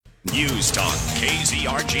News Talk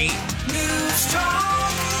KZRG. News Talk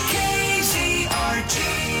KZRG.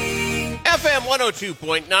 FM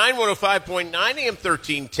 102.9, 105.9, AM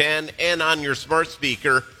 1310, and on your smart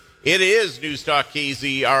speaker, it is News Talk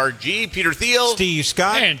KZRG. Peter Thiel. Steve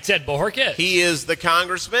Scott. And Ted Bohorquez. He is the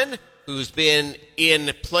congressman who's been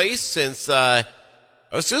in place since as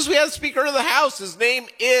soon as we had the Speaker of the House. His name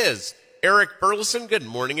is Eric Burlison. Good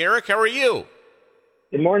morning, Eric. How are you?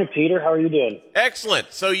 Good morning, Peter. How are you doing?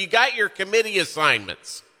 Excellent. So you got your committee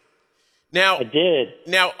assignments. Now, I did.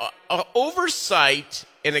 Now, oversight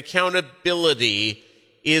and accountability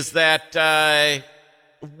is that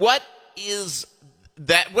what does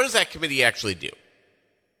that committee actually do?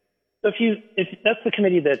 So if that's the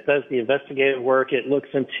committee that does the investigative work, it looks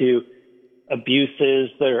into abuses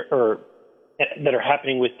that are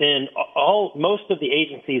happening within most of the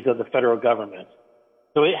agencies of the federal government.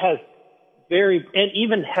 So it has and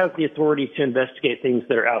even has the authority to investigate things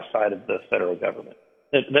that are outside of the federal government,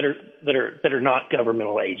 that are not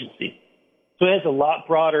governmental agencies. So it has a lot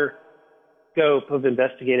broader scope of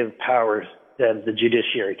investigative powers than the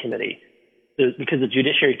Judiciary Committee, because the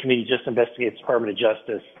Judiciary Committee just investigates Department of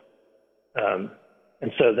Justice,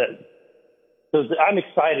 and so I'm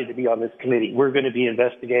excited to be on this committee. We're going to be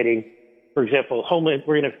investigating, for example,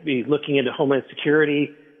 we're going to be looking into Homeland Security.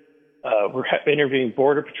 We're interviewing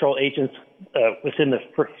Border Patrol agents within the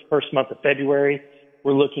first month of February.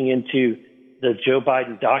 We're looking into the Joe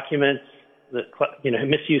Biden documents,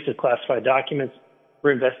 misuse of classified documents.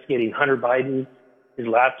 We're investigating Hunter Biden, his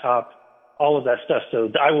laptop, all of that stuff.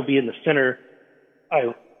 So I will be in the center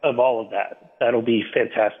of all of that. That'll be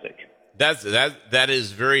fantastic. That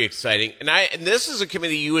is very exciting. And this is a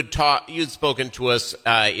committee you had spoken to us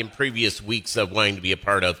in previous weeks of wanting to be a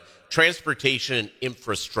part of, transportation and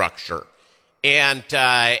infrastructure. And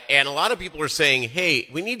a lot of people are saying, hey,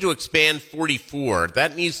 we need to expand 44.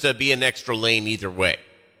 That needs to be an extra lane either way.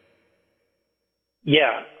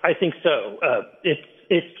 Yeah, I think so.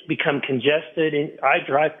 It's become congested. And I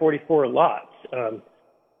drive 44 a lot.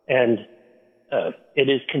 And it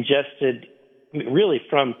is congested really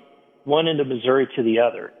from one end of Missouri to the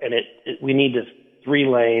other. And we need a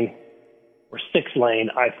 3-lane or 6-lane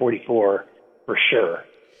I-44 for sure.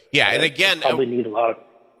 Yeah, and again, probably need a lot of.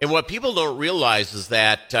 And what people don't realize is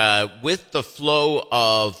that with the flow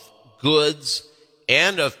of goods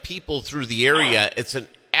and of people through the area, it's an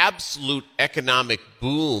absolute economic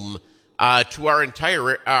boom to our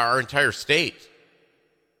entire state.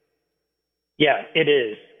 Yeah, it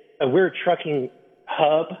is. We're a trucking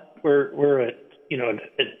hub. We're a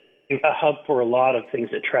hub for a lot of things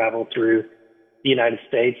that travel through the United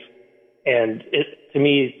States, and to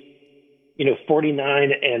me,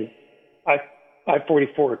 49 and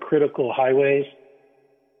I-44 are critical highways.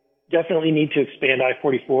 Definitely need to expand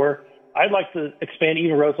I-44. I'd like to expand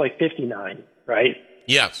even roads like 59, right?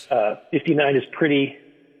 Yes. 59 is pretty,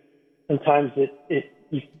 sometimes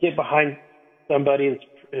you get behind somebody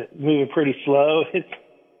that's moving pretty slow,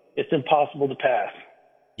 it's impossible to pass.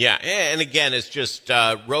 Yeah, and again, it's just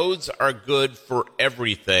roads are good for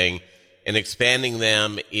everything, and expanding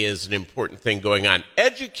them is an important thing going on.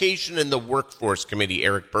 Education and the Workforce Committee,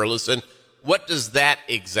 Eric Burlison, what does that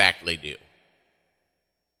exactly do?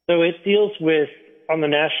 So it deals with, on the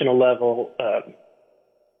national level, I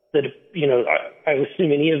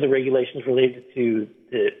assume any of the regulations related to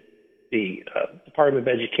the Department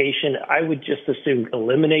of Education, I would just assume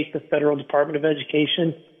eliminate the Federal Department of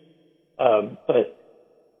Education, but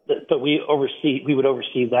we would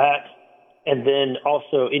oversee that, and then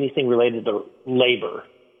also anything related to labor.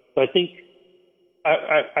 So I think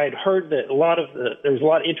I'd heard that there was a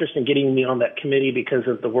lot of interest in getting me on that committee because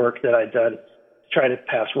of the work that I'd done to try to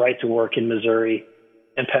pass right to work in Missouri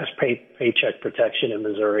and pass paycheck protection in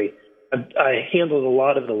Missouri. I handled a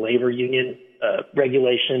lot of the labor union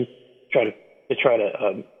regulation, to try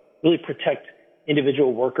to really protect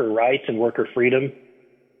individual worker rights and worker freedom,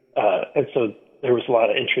 and so there was a lot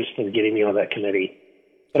of interest in getting me on that committee.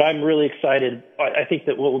 But I'm really excited. I think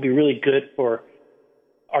that what will be really good for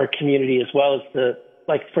our community, as well as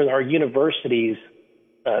for our universities,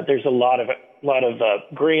 there's a lot of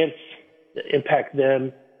grants that impact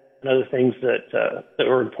them and other things that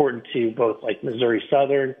are important to both like Missouri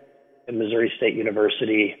Southern and Missouri State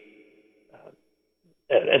University,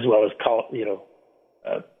 as well as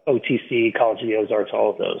OTC, College of the Ozarks, all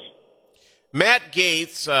of those. Matt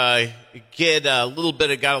Gaetz got a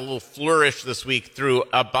little flourish this week through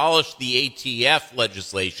abolish the ATF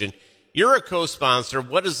legislation. You're a co-sponsor.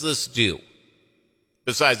 What does this do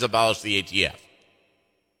besides abolish the ATF?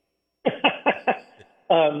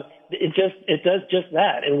 It does just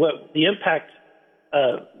that, and what the impact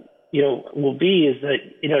will be is that,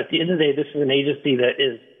 at the end of the day, this is an agency that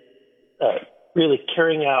is really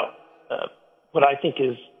carrying out what I think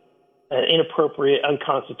is an inappropriate,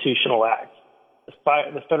 unconstitutional act.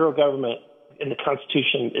 The federal government in the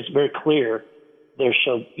Constitution is very clear. There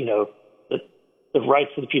shall, the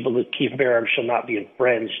rights of the people to keep and bear arms shall not be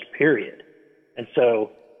infringed, period. And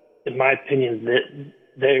so, in my opinion,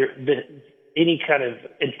 that any kind of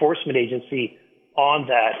enforcement agency on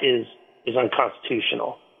that is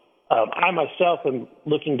unconstitutional. I myself am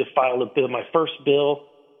looking to file my first bill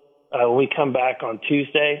when we come back on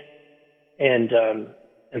Tuesday, and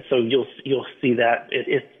so you'll see that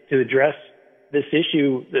it's to address this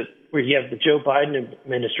issue where you have the Joe Biden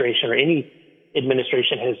administration or any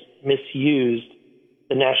administration has misused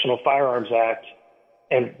the National Firearms Act,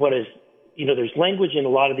 and there's language in a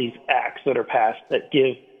lot of these acts that are passed that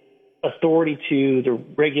give authority to the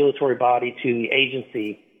regulatory body, to the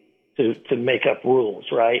agency to make up rules,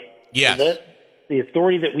 right? Yes. So the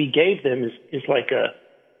authority that we gave them is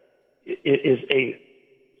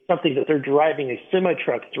something that they're driving a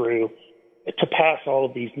semi-truck through to pass all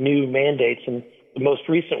of these new mandates. And the most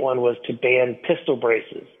recent one was to ban pistol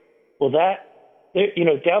braces. Well, down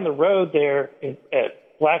the road there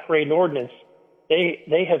at Black Rain Ordnance,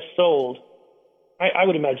 they have sold, I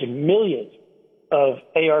would imagine, millions of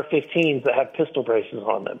AR-15s that have pistol braces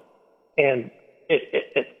on them. And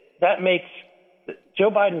that makes Joe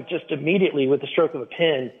Biden just immediately, with the stroke of a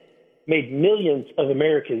pen, made millions of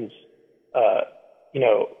Americans, a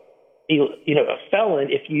felon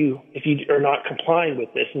if you are not complying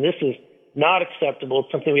with this. And this is not acceptable.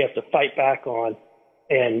 It's something we have to fight back on.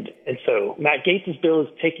 And so Matt Gaetz's bill is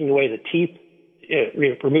taking away the teeth,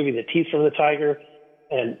 removing the teeth from the tiger,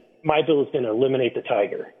 and my bill is going to eliminate the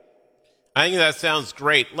tiger. I think that sounds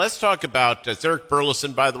great. Let's talk about Eric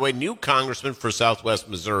Burlison, by the way, new congressman for Southwest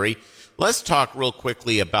Missouri. Let's talk real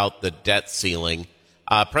quickly about the debt ceiling.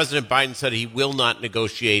 President Biden said he will not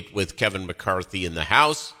negotiate with Kevin McCarthy in the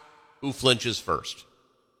House. Who flinches first?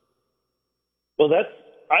 Well,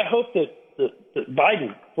 I hope that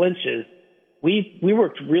Biden flinches. We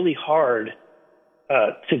worked really hard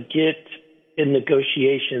to get in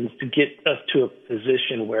negotiations to get us to a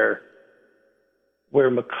position where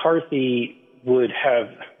McCarthy would have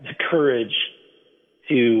the courage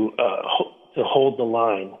to hold the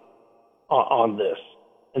line on this.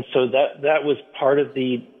 And so that was part of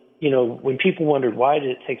when people wondered why did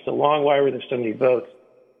it take so long, why were there so many votes?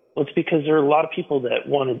 Well, it's because there are a lot of people that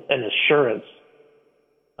wanted an assurance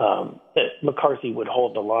that McCarthy would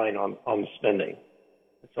hold the line on the spending.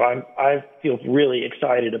 So I feel really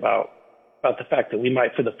excited about the fact that we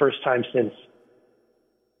might, for the first time since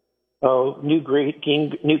Newt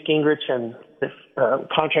Gingrich and this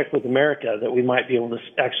contract with America, that we might be able to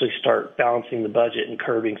actually start balancing the budget and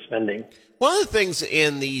curbing spending. One of the things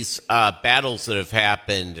in these battles that have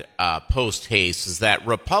happened post-haste is that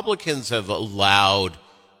Republicans have allowed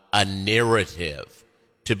a narrative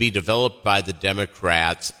to be developed by the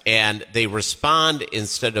Democrats, and they respond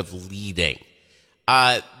instead of leading.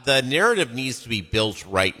 The narrative needs to be built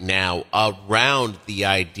right now around the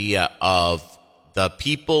idea of the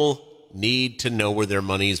people need to know where their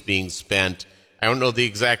money is being spent. I don't know the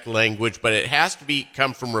exact language, but it has to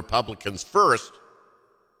come from Republicans first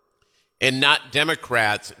and not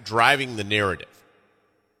Democrats driving the narrative.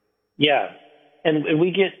 Yeah. And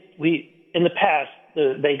we in the past,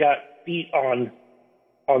 they got beat on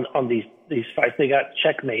these fights. They got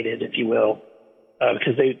checkmated, if you will,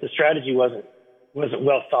 because the strategy wasn't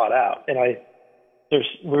well thought out. And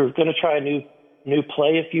we're going to try a new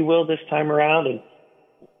play, if you will, this time around. And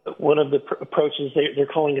one of the approaches, they're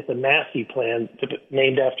calling it the Massey Plan,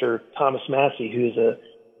 named after Thomas Massey, who's a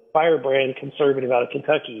firebrand conservative out of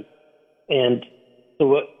Kentucky. And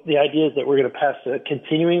so the idea is that we're going to pass a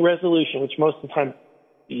continuing resolution, which most of the time,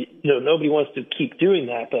 nobody wants to keep doing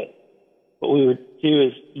that. But what we would do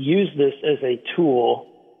is use this as a tool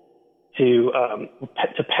to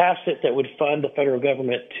pass it that would fund the federal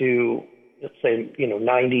government to, let's say,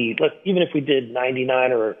 90, even if we did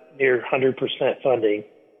 99 or near 100% funding,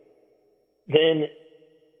 then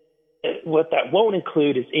what that won't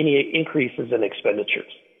include is any increases in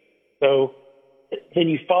expenditures. So then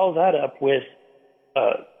you follow that up with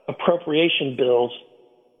appropriation bills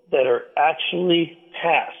that are actually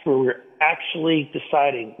passed, where we're actually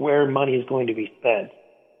deciding where money is going to be spent,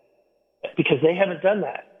 because they haven't done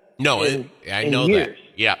that. No, I know years.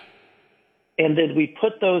 that. Yeah. And then we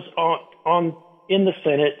put those on in the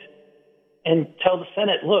Senate and tell the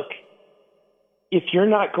Senate, look, if you're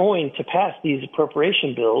not going to pass these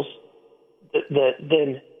appropriation bills,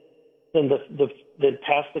 then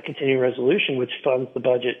pass the continuing resolution, which funds the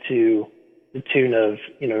budget to the tune of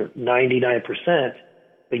 99%,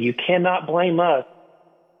 but you cannot blame us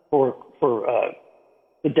for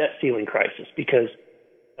the debt ceiling crisis, because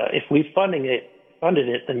if we funded it,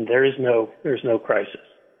 then there's no crisis.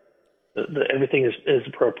 Everything is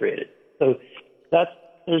appropriated. So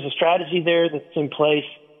there's a strategy there that's in place.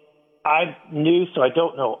 I'm new, so I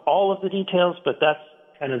don't know all of the details, but that's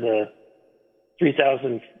kind of the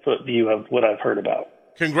 3,000-foot view of what I've heard about.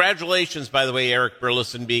 Congratulations, by the way, Eric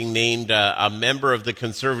Burleson, being named a member of the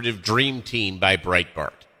conservative dream team by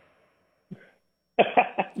Breitbart.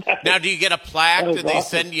 Now, do you get a plaque? Do they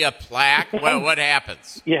send you a plaque? What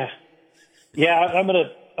happens? Yeah. I'm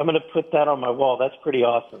gonna put that on my wall. That's pretty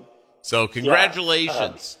awesome. So,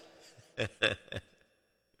 congratulations.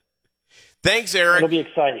 Thanks, Eric. It'll be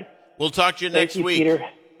exciting. We'll talk to you next week. Peter.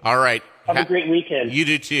 All right. Have a great weekend. You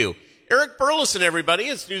do too. Eric Burleson, everybody.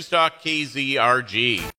 It's News Talk KZRG.